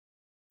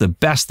the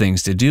best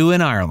things to do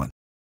in Ireland.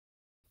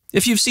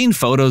 If you've seen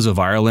photos of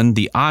Ireland,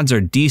 the odds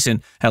are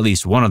decent at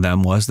least one of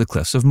them was the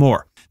Cliffs of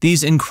Moher.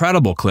 These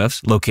incredible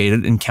cliffs,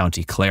 located in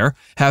County Clare,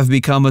 have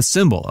become a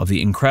symbol of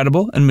the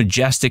incredible and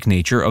majestic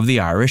nature of the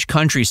Irish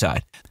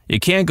countryside. You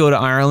can't go to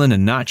Ireland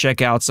and not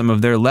check out some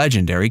of their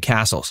legendary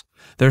castles.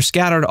 They're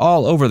scattered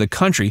all over the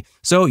country,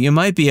 so you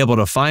might be able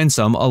to find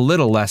some a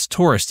little less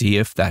touristy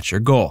if that's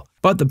your goal,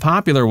 but the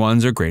popular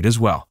ones are great as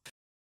well.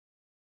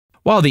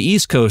 While the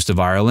east coast of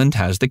Ireland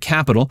has the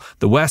capital,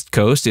 the west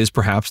coast is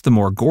perhaps the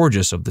more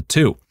gorgeous of the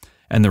two,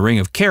 and the Ring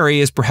of Kerry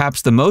is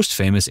perhaps the most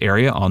famous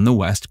area on the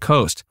west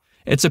coast.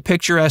 It's a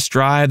picturesque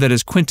drive that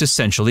is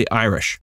quintessentially Irish.